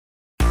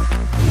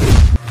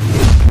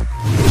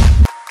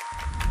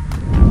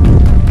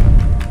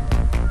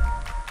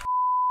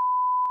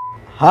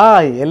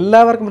Hi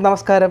എല്ലാവർക്കും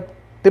നമസ്കാരം.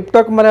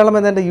 ടിപ്ടോക്ക് മലയാളം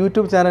എന്ന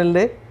യൂട്യൂബ്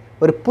ചാനലിൻ്റെ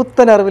ഒരു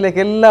പുത്തൻ അറിവിലേക്ക്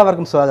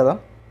എല്ലാവർക്കും സ്വാഗതം.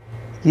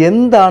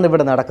 എന്താണ്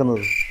ഇവിടെ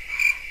നടക്കുന്നത്?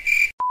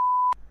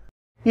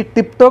 ഈ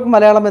ടിപ്ടോക്ക്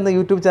മലയാളം എന്ന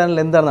യൂട്യൂബ്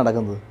ചാനലിൽ എന്താണ്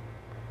നടക്കുന്നത്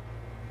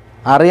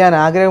അറിയാൻ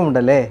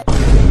ആഗ്രഹമുണ്ടല്ലേ?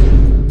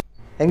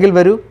 എങ്കിൽ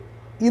വരൂ,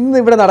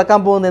 ഇന്ന് ഇവിടെ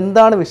നടക്കാൻ പോകുന്ന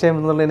എന്താണ് വിഷയം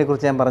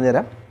എന്നുള്ളതിനെക്കുറിച്ച് ഞാൻ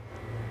പറഞ്ഞുതരാം.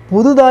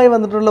 പുതുതായി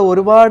വന്നിട്ടുള്ള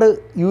ഒരുപാട്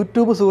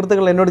യൂട്യൂബ്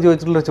സുഹൃത്തുക്കൾ എന്നോട്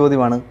ചോദിച്ചിട്ടുള്ള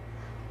ചോദ്യമാണ്,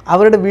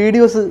 അവരുടെ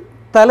വീഡിയോസ്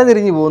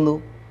തലതിരിഞ്ഞു പോകുന്നു,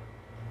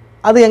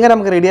 അത് എങ്ങനെ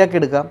നമുക്ക് റെഡിയാക്കി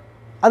എടുക്കാം,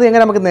 അത്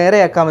എങ്ങനെ നമുക്ക്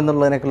നേരെയാക്കാം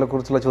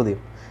എന്നുള്ളതിനെക്കുറിച്ചുള്ള ചോദ്യം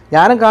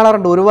ഞാനും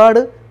കാണാറുണ്ട്. ഒരുപാട്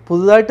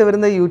പുതുതായിട്ട്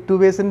വരുന്ന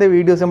യൂട്യൂബേഴ്സിൻ്റെ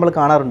വീഡിയോസ് നമ്മൾ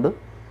കാണാറുണ്ട്.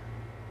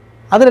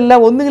 അതിലെല്ലാം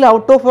ഒന്നുകിൽ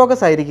ഔട്ട് ഓഫ്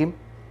ഫോക്കസ് ആയിരിക്കും,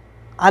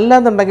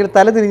 അല്ലാന്നുണ്ടെങ്കിൽ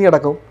തല തിരിഞ്ഞ്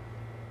കിടക്കും.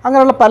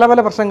 അങ്ങനെയുള്ള പല പല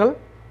പ്രശ്നങ്ങൾ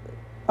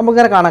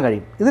നമുക്കിങ്ങനെ കാണാൻ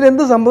കഴിയും.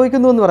 ഇതിലെന്ത്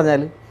സംഭവിക്കുന്നു എന്ന്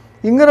പറഞ്ഞാൽ,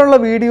 ഇങ്ങനെയുള്ള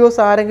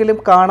വീഡിയോസ് ആരെങ്കിലും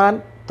കാണാൻ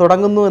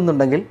തുടങ്ങുന്നു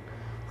എന്നുണ്ടെങ്കിൽ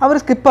അവർ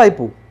സ്കിപ്പായി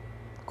പോകും.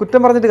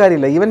 കുറ്റം പറഞ്ഞിട്ട്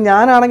കാര്യമില്ല. ഈവൻ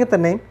ഞാനാണെങ്കിൽ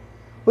തന്നെയും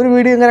ഒരു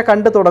വീഡിയോ ഇങ്ങനെ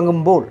കണ്ടു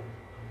തുടങ്ങുമ്പോൾ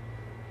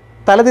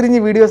തലതിരിഞ്ഞ്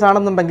വീഡിയോസ്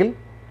ആണെന്നുണ്ടെങ്കിൽ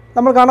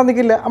നമ്മൾ കാണാൻ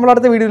നിൽക്കില്ല, നമ്മൾ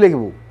അടുത്ത വീഡിയോയിലേക്ക്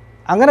പോകും.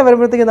 അങ്ങനെ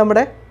വരുമ്പോഴത്തേക്കും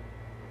നമ്മുടെ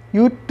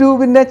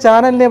യൂട്യൂബിൻ്റെ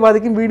ചാനലിനെ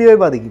ബാധിക്കും, വീഡിയോയെ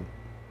ബാധിക്കും.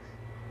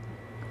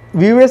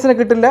 വ്യൂവേഴ്സിനെ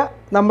കിട്ടില്ല,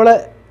 നമ്മളെ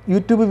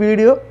യൂട്യൂബ്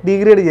വീഡിയോ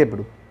ഡീഗ്രേഡ്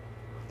ചെയ്യപ്പെടും.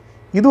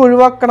 ഇത്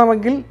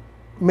ഒഴിവാക്കണമെങ്കിൽ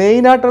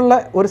മെയിനായിട്ടുള്ള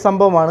ഒരു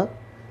സംഭവമാണ്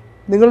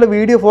നിങ്ങളുടെ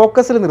വീഡിയോ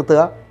ഫോക്കസിൽ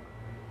നിർത്തുക,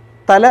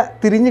 തല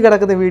തിരിഞ്ഞ്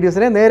കിടക്കുന്ന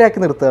വീഡിയോസിനെ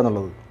നേരെയാക്കി നിർത്തുക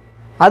എന്നുള്ളത്.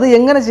 അത്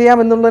എങ്ങനെ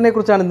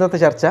ചെയ്യാമെന്നുള്ളതിനെക്കുറിച്ചാണ് ഇന്നത്തെ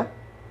ചർച്ച.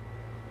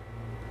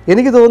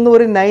 എനിക്ക് തോന്നുന്നു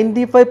ഒരു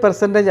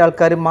 95%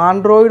 ആൾക്കാരും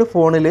ആൻഡ്രോയിഡ്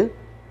ഫോണിൽ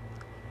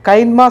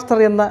KineMaster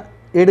എന്ന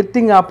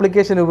എഡിറ്റിംഗ്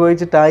ആപ്ലിക്കേഷൻ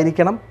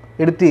ഉപയോഗിച്ചിട്ടായിരിക്കണം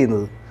എഡിറ്റ്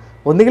ചെയ്യുന്നത്.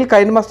 ഒന്നുകിൽ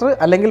KineMaster,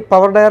 അല്ലെങ്കിൽ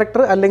പവർ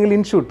ഡയറക്ടർ, അല്ലെങ്കിൽ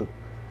ഇൻഷൂട്ട്.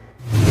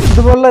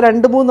 ഇതുപോലുള്ള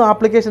 2-3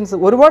 ആപ്ലിക്കേഷൻസ്,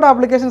 ഒരുപാട്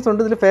ആപ്ലിക്കേഷൻസ്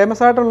ഉണ്ട്. ഇതിൽ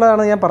ഫേമസ്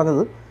ആയിട്ടുള്ളതാണ് ഞാൻ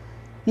പറഞ്ഞത്.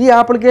 ഈ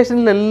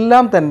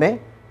ആപ്ലിക്കേഷനിലെല്ലാം തന്നെ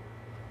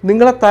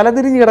നിങ്ങളെ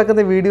തലതിരിഞ്ഞ്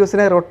കിടക്കുന്ന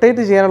വീഡിയോസിനെ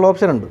റൊട്ടേറ്റ് ചെയ്യാനുള്ള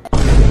ഓപ്ഷൻ ഉണ്ട്.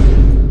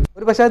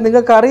 ഒരു പക്ഷേ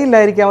നിങ്ങൾക്ക്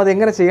അറിയില്ലായിരിക്കാം അത്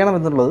എങ്ങനെ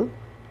ചെയ്യണമെന്നുള്ളത്.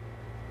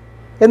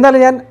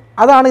 എന്നാലും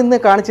അതാണ് ഇന്ന്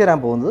കാണിച്ചു തരാൻ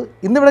പോകുന്നത്.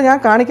 ഇന്നിവിടെ ഞാൻ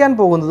കാണിക്കാൻ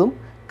പോകുന്നതും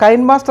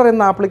KineMaster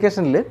എന്ന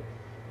ആപ്ലിക്കേഷനിൽ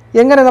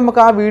എങ്ങനെ നമുക്ക്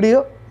ആ വീഡിയോ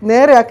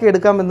നേരെയാക്കി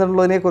എടുക്കാം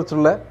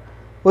എന്നുള്ളതിനെക്കുറിച്ചുള്ള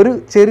ഒരു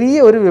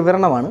ചെറിയ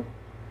വിവരണമാണ്.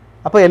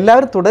 അപ്പോൾ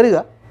എല്ലാവരും തുടരുക.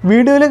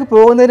 വീഡിയോയിലേക്ക്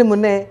പോകുന്നതിന്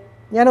മുന്നേ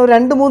ഞാൻ ഒരു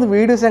 2-3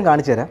 വീഡിയോസ് ഞാൻ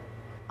കാണിച്ചു തരാം.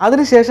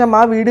 അതിനുശേഷം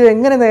ആ വീഡിയോ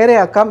എങ്ങനെ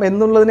നേരെയാക്കാം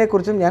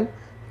എന്നുള്ളതിനെക്കുറിച്ചും ഞാൻ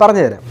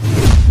പറഞ്ഞു തരാം.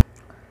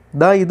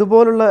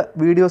 ഇതുപോലുള്ള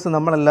വീഡിയോസ്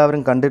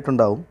നമ്മളെല്ലാവരും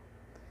കണ്ടിട്ടുണ്ടാവും.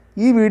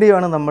 ഈ വീഡിയോ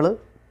ആണ് നമ്മൾ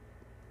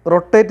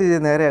റൊട്ടേറ്റ്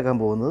ചെയ്ത് നേരെയാക്കാൻ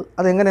പോകുന്നത്.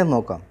 അതെങ്ങനെയെന്ന്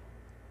നോക്കാം.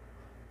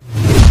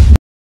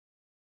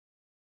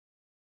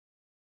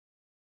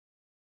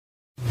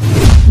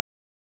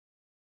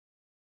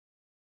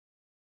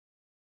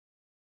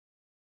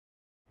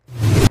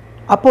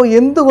 അപ്പോൾ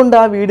എന്തുകൊണ്ട്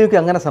ആ വീഡിയോയ്ക്ക്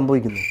അങ്ങനെ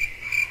സംഭവിക്കുന്നു,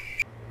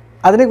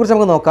 അതിനെക്കുറിച്ച്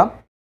നമുക്ക് നോക്കാം.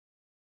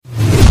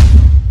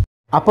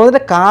 അപ്പോൾ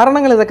അതിൻ്റെ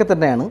കാരണങ്ങൾ ഇതൊക്കെ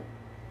തന്നെയാണ്.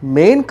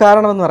 മെയിൻ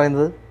കാരണമെന്ന്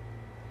പറയുന്നത്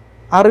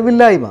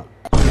അറിവില്ലായ്മ.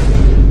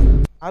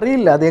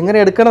 അറിയില്ല അത് എങ്ങനെ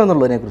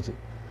എടുക്കണമെന്നുള്ളതിനെക്കുറിച്ച്.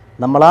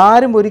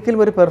 നമ്മളാരും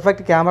ഒരിക്കലും ഒരു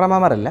പെർഫെക്റ്റ്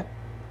ക്യാമറമാന്മാരല്ല.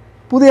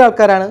 പുതിയ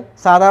ആൾക്കാരാണ്,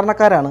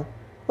 സാധാരണക്കാരാണ്.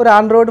 ഒരു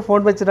ആൻഡ്രോയിഡ്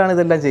ഫോൺ വെച്ചിട്ടാണ്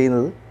ഇതെല്ലാം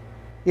ചെയ്യുന്നത്.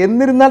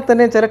 എന്നിരുന്നാൽ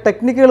തന്നെ ചില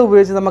ടെക്നിക്കുകൾ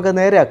ഉപയോഗിച്ച് നമുക്ക്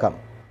നേരെയാക്കാം.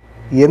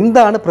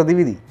 എന്താണ്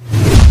പ്രതിവിധി?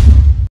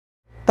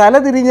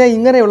 തലതിരിഞ്ഞ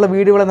ഇങ്ങനെയുള്ള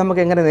വീഡിയോകളെ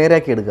നമുക്ക് എങ്ങനെ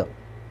നേരെയാക്കി എടുക്കാം?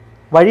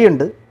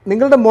 വഴിയുണ്ട്.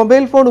 നിങ്ങളുടെ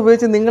മൊബൈൽ ഫോൺ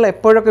ഉപയോഗിച്ച് നിങ്ങൾ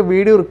എപ്പോഴൊക്കെ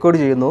വീഡിയോ റെക്കോർഡ്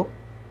ചെയ്യുന്നു,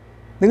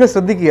 നിങ്ങൾ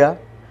ശ്രദ്ധിക്കുക,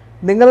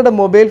 നിങ്ങളുടെ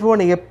മൊബൈൽ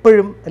ഫോൺ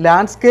എപ്പോഴും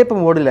ലാൻഡ്സ്കേപ്പ്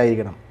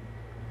മോഡിലായിരിക്കണം.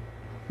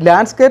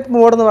 ലാൻഡ്സ്കേപ്പ്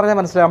മോഡെന്ന് പറഞ്ഞാൽ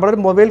മനസ്സിലാവും.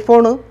 നമ്മളൊരു മൊബൈൽ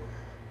ഫോൺ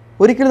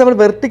ഒരിക്കലും നമ്മൾ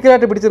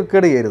വെർട്ടിക്കലായിട്ട് പിടിച്ച്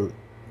റെക്കോർഡ് ചെയ്യരുത്.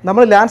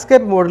 നമ്മൾ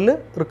ലാൻഡ്സ്കേപ്പ് മോഡിൽ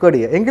റെക്കോർഡ്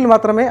ചെയ്യുക. എങ്കിൽ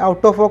മാത്രമേ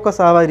ഔട്ട് ഓഫ്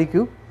ഫോക്കസ്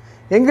ആവാതിരിക്കൂ,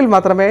 എങ്കിൽ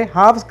മാത്രമേ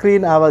ഹാഫ്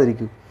സ്ക്രീൻ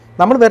ആവാതിരിക്കൂ.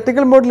 നമ്മൾ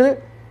വെർട്ടിക്കൽ മോഡിൽ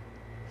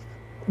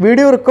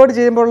വീഡിയോ റെക്കോർഡ്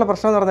ചെയ്യുമ്പോഴുള്ള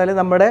പ്രശ്നം എന്ന് പറഞ്ഞാൽ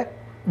നമ്മുടെ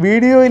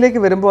വീഡിയോയിലേക്ക്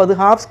വരുമ്പോൾ അത്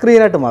ഹാഫ്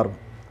സ്ക്രീനായിട്ട് മാറും,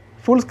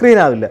 ഫുൾ സ്ക്രീൻ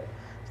ആവില്ല.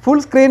 ഫുൾ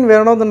സ്ക്രീൻ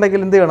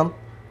വേണമെന്നുണ്ടെങ്കിൽ എന്ത് ചെയ്യണം?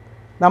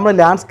 നമ്മൾ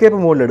ലാൻഡ്സ്കേപ്പ്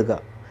മോഡിലെടുക്കുക.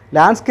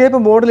 ലാൻഡ്സ്കേപ്പ്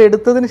മോഡിൽ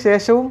എടുത്തതിന്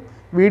ശേഷവും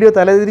വീഡിയോ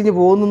തലതിരിഞ്ഞ്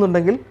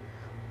പോകുന്നുണ്ടെങ്കിൽ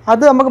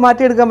അത് നമുക്ക്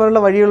മാറ്റിയെടുക്കാൻ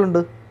പോലുള്ള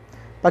വഴികളുണ്ട്.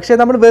 പക്ഷേ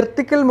നമ്മൾ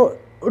വെർട്ടിക്കൽ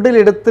മോഡിൽ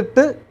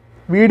എടുത്തിട്ട്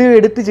വീഡിയോ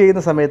എഡിറ്റ്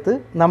ചെയ്യുന്ന സമയത്ത്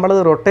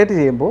നമ്മളത് റൊട്ടേറ്റ്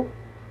ചെയ്യുമ്പോൾ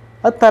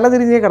അത്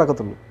തലതിരിഞ്ഞേ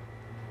കിടക്കത്തുള്ളൂ.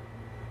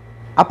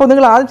 അപ്പോൾ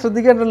നിങ്ങൾ ആദ്യം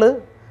ശ്രദ്ധിക്കേണ്ടത്,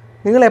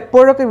 നിങ്ങൾ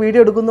എപ്പോഴൊക്കെ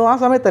വീഡിയോ എടുക്കുന്നു ആ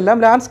സമയത്തെല്ലാം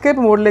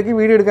ലാൻഡ്സ്കേപ്പ് മോഡിലേക്ക്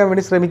വീഡിയോ എടുക്കാൻ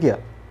വേണ്ടി ശ്രമിക്കുക.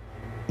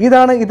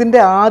 ഇതാണ് ഇതിൻ്റെ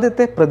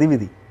ആദ്യത്തെ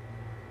പ്രതിവിധി.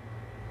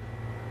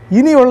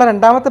 ഇനിയുള്ള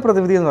രണ്ടാമത്തെ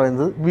പ്രതിവിധി എന്ന്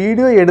പറയുന്നത്,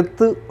 വീഡിയോ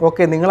എടുത്ത്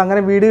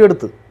നിങ്ങളങ്ങനെ വീഡിയോ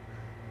എടുത്ത്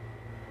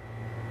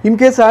ഇൻ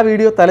കേസ് ആ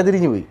വീഡിയോ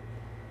തലതിരിഞ്ഞു പോയി,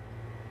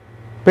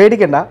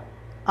 പേടിക്കണ്ട.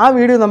 ആ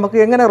വീഡിയോ നമുക്ക്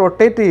എങ്ങനെ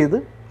റൊട്ടേറ്റ് ചെയ്ത്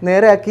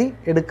നേരെയാക്കി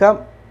എടുക്കാം,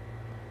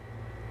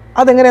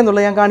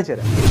 അതെങ്ങനെയാണെന്നുള്ളത് ഞാൻ കാണിച്ചു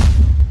തരാം.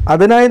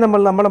 അതിനായി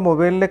നമ്മുടെ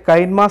മൊബൈലിലെ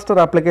KineMaster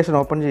ആപ്ലിക്കേഷൻ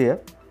ഓപ്പൺ ചെയ്യുക.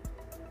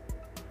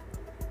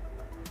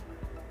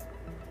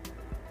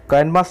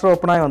 KineMaster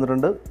ഓപ്പണായി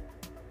വന്നിട്ടുണ്ട്.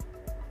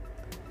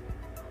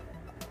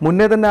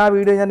 മുന്നേ തന്നെ ആ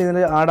വീഡിയോ ഞാൻ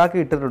ഇതിന് ആഡാക്കി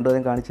ഇട്ടിട്ടുണ്ട്,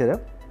 ഞാൻ കാണിച്ചു തരാം.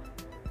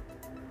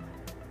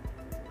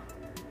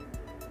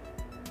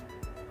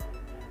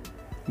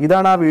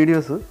 ഇതാണ് ആ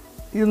വീഡിയോസ്.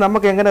 ഇത്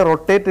നമുക്ക് എങ്ങനെ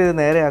റൊട്ടേറ്റ് ചെയ്ത്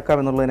നേരെയാക്കാം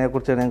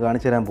എന്നുള്ളതിനെക്കുറിച്ചാണ് ഞാൻ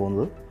കാണിച്ചു തരാൻ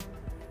പോകുന്നത്.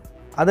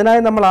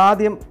 അതിനായി നമ്മൾ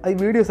ആദ്യം ഈ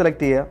വീഡിയോ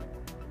സെലക്ട് ചെയ്യുക.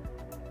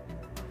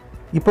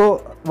 ഇപ്പോൾ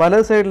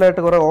വലത്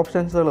സൈഡിലായിട്ട് കുറേ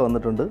ഓപ്ഷൻസുകൾ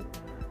വന്നിട്ടുണ്ട്.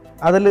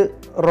 അതിൽ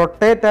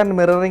റൊട്ടേറ്റ് ആൻഡ്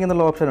മിററിംഗ്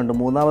എന്നുള്ള ഓപ്ഷൻ ഉണ്ട്,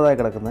 മൂന്നാമതായി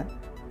കിടക്കുന്നത്.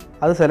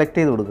 അത് സെലക്ട്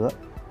ചെയ്ത് കൊടുക്കുക.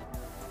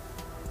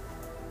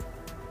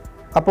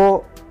 അപ്പോൾ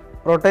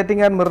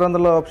റൊട്ടേറ്റിംഗ് ആൻഡ് മിറർ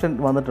എന്നുള്ള ഓപ്ഷൻ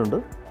വന്നിട്ടുണ്ട്.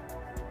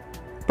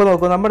 ഇപ്പോൾ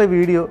നോക്കൂ, നമ്മുടെ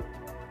വീഡിയോ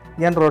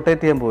ഞാൻ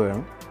റൊട്ടേറ്റ് ചെയ്യാൻ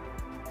പോവുകയാണ്.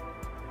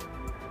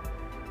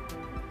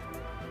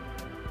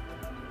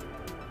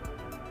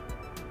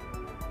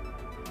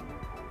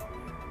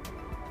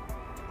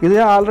 ഇത്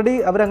ഞാൻ ആൾറെഡി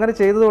അവരങ്ങനെ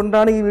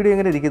ചെയ്തതുകൊണ്ടാണ് ഈ വീഡിയോ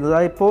ഇങ്ങനെ ഇരിക്കുന്നത്.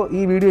 ഇപ്പോൾ ഈ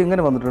വീഡിയോ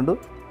ഇങ്ങനെ വന്നിട്ടുണ്ട്.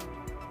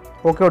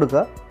 ഓക്കെ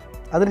കൊടുക്കുക.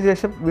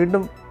 അതിനുശേഷം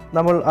വീണ്ടും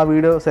നമ്മൾ ആ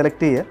വീഡിയോ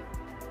സെലക്ട് ചെയ്യുക.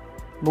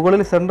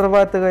 മുകളിൽ സെൻറ്റർ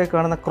ഭാഗത്തായി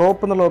കാണുന്ന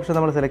ക്രോപ്പ് എന്നുള്ള ഓപ്ഷൻ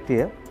നമ്മൾ സെലക്ട്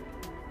ചെയ്യുക.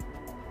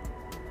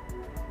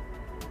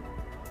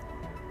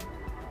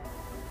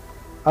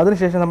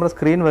 അതിനുശേഷം നമ്മുടെ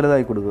സ്ക്രീൻ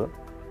വലുതായി കൊടുക്കുക.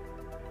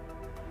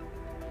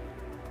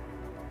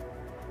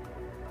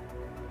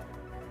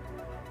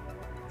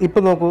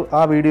 ഇപ്പോൾ നോക്കൂ,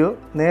 ആ വീഡിയോ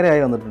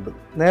നേരെയായി വന്നിട്ടുണ്ട്.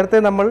 നേരത്തെ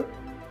നമ്മൾ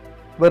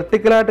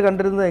വെർട്ടിക്കലായിട്ട്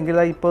കണ്ടിരുന്നതെങ്കിൽ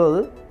ഇപ്പോൾ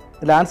അത്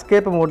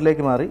ലാൻഡ്സ്കേപ്പ്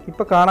മോഡിലേക്ക് മാറി.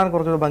 ഇപ്പോൾ കാണാൻ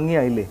കുറച്ചുകൂടി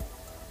ഭംഗിയായില്ലേ?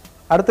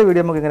 അടുത്ത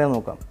വീഡിയോ നമുക്ക് എങ്ങനെയാണെന്ന്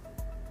നോക്കാം.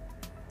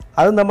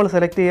 അതും നമ്മൾ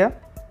സെലക്ട് ചെയ്യുക,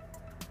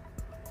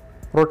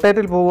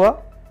 റൊട്ടേറ്റിൽ പോവുക,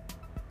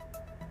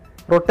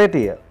 റൊട്ടേറ്റ്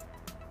ചെയ്യുക.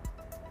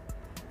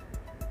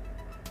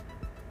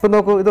 ഇപ്പോൾ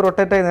നോക്കൂ, ഇത്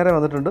റൊട്ടേറ്റായി നേരെ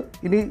വന്നിട്ടുണ്ട്.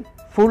 ഇനി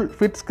ഫുൾ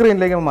ഫിറ്റ്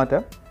സ്ക്രീനിലേക്ക്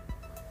മാറ്റാം.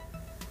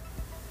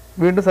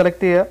 വീണ്ടും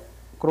സെലക്ട് ചെയ്യുക,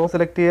 ക്രോസ്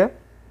സെലക്ട് ചെയ്യുക,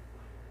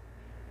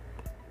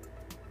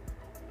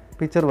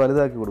 പിക്ചർ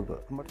വലുതാക്കി കൊടുക്കുക.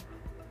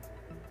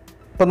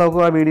 ഇപ്പോൾ നോക്കൂ,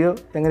 ആ വീഡിയോ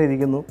എങ്ങനെ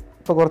ഇരിക്കുന്നു.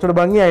 ഇപ്പോൾ കുറച്ചുകൂടി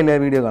ഭംഗിയായില്ലേ ആ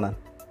വീഡിയോ കാണാൻ?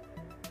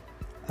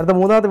 അടുത്ത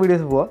മൂന്നാമത്തെ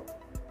വീഡിയോസ് പോവാം.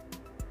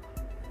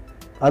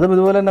 അതും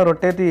ഇതുപോലെ തന്നെ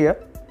റൊട്ടേറ്റ് ചെയ്യുക.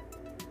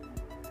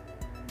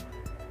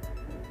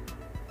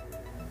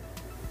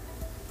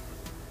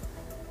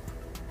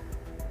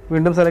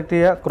 വീണ്ടും സെലക്ട്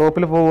ചെയ്യുക,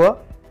 ക്രോപ്പിൽ പോവുക.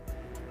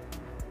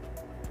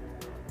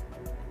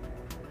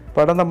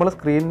 പടം നമ്മൾ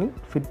സ്ക്രീനിൽ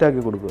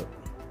ഫിറ്റാക്കി കൊടുക്കുക.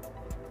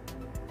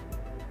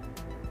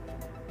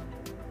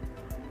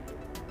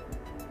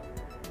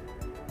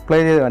 പ്ലേ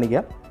ചെയ്ത്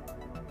കാണിക്കാം.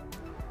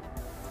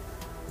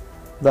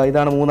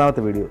 ഇതാണ്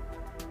മൂന്നാമത്തെ വീഡിയോ.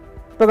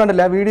 ഇപ്പോൾ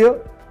കണ്ടില്ല, ആ വീഡിയോ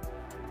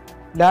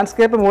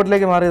ലാൻഡ്സ്കേപ്പ്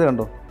മോഡിലേക്ക് മാറിയത്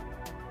കണ്ടോ?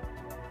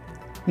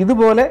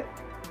 ഇതുപോലെ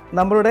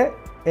നമ്മളുടെ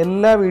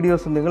എല്ലാ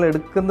വീഡിയോസും നിങ്ങൾ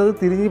എടുക്കുന്നത്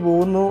തിരിഞ്ഞു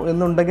പോകുന്നു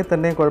എന്നുണ്ടെങ്കിൽ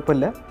തന്നെ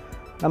കുഴപ്പമില്ല.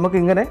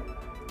 നമുക്കിങ്ങനെ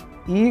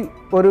ഈ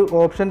ഒരു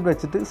ഓപ്ഷൻ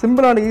വെച്ചിട്ട്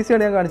സിമ്പിളാണ്,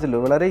 ഈസിയാണ്. ഞാൻ കാണിച്ചല്ലോ,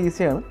 വളരെ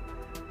ഈസിയാണ്.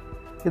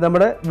 ഇത്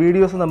നമ്മുടെ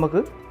വീഡിയോസ്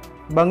നമുക്ക്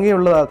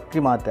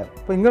ഭംഗിയുള്ളതാക്കി മാറ്റാം.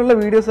 അപ്പോൾ ഇങ്ങനെയുള്ള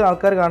വീഡിയോസ്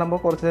ആൾക്കാർ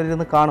കാണുമ്പോൾ കുറച്ച് നേരം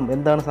ഇരുന്ന് കാണും,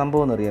 എന്താണ്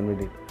സംഭവം എന്നറിയാൻ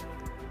വേണ്ടി.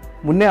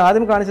 മുന്നേ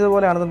ആദ്യം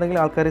കാണിച്ചതുപോലെ ആണെന്നുണ്ടെങ്കിൽ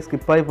ആൾക്കാർ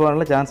സ്കിപ്പായി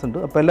പോകാനുള്ള ചാൻസ് ഉണ്ട്.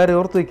 അപ്പോൾ എല്ലാവരും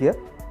ഓർത്ത് വയ്ക്കുക.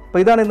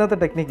 അപ്പോൾ ഇതാണ് ഇന്നത്തെ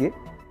ടെക്നിക്ക്.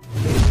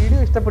 ഈ വീഡിയോ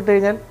ഇഷ്ടപ്പെട്ട്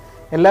കഴിഞ്ഞാൽ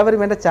എല്ലാവരും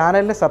എൻ്റെ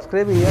ചാനലിനെ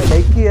സബ്സ്ക്രൈബ് ചെയ്യുക,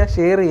 ലൈക്ക് ചെയ്യുക,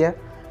 ഷെയർ ചെയ്യുക,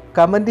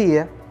 കമൻറ്റ്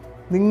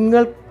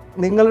ചെയ്യുക.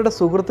 നിങ്ങളുടെ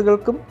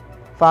സുഹൃത്തുക്കൾക്കും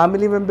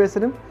ഫാമിലി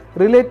മെമ്പേഴ്സിനും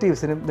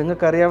റിലേറ്റീവ്സിനും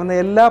നിങ്ങൾക്കറിയാവുന്ന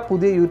എല്ലാ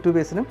പുതിയ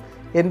യൂട്യൂബേഴ്സിനും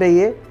എൻ്റെ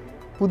ഈ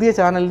പുതിയ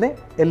ചാനലിനെ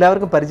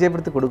എല്ലാവർക്കും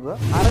പരിചയപ്പെടുത്തി കൊടുക്കുക.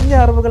 അറിഞ്ഞ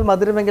അറിവുകൾ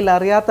മധുരമെങ്കിൽ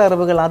അറിയാത്ത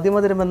അറിവുകൾ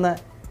അതിമധുരമെന്ന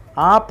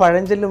ആ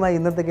പഴഞ്ചൊല്ലുമായി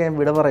ഇന്നത്തേക്ക് ഞാൻ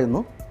വിട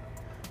പറയുന്നു.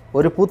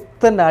 ഒരു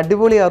പുത്തൻ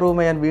അടിപൊളി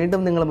അറിവുമായി ഞാൻ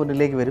വീണ്ടും നിങ്ങളുടെ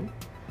മുന്നിലേക്ക് വരും.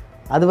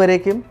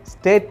 അതുവരേക്കും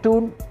സ്റ്റേ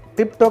ട്യൂൺ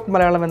ടിപ്ടോക്ക്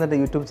മലയാളം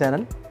എന്ന യൂട്യൂബ്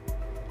ചാനൽ.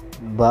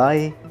 ബൈ.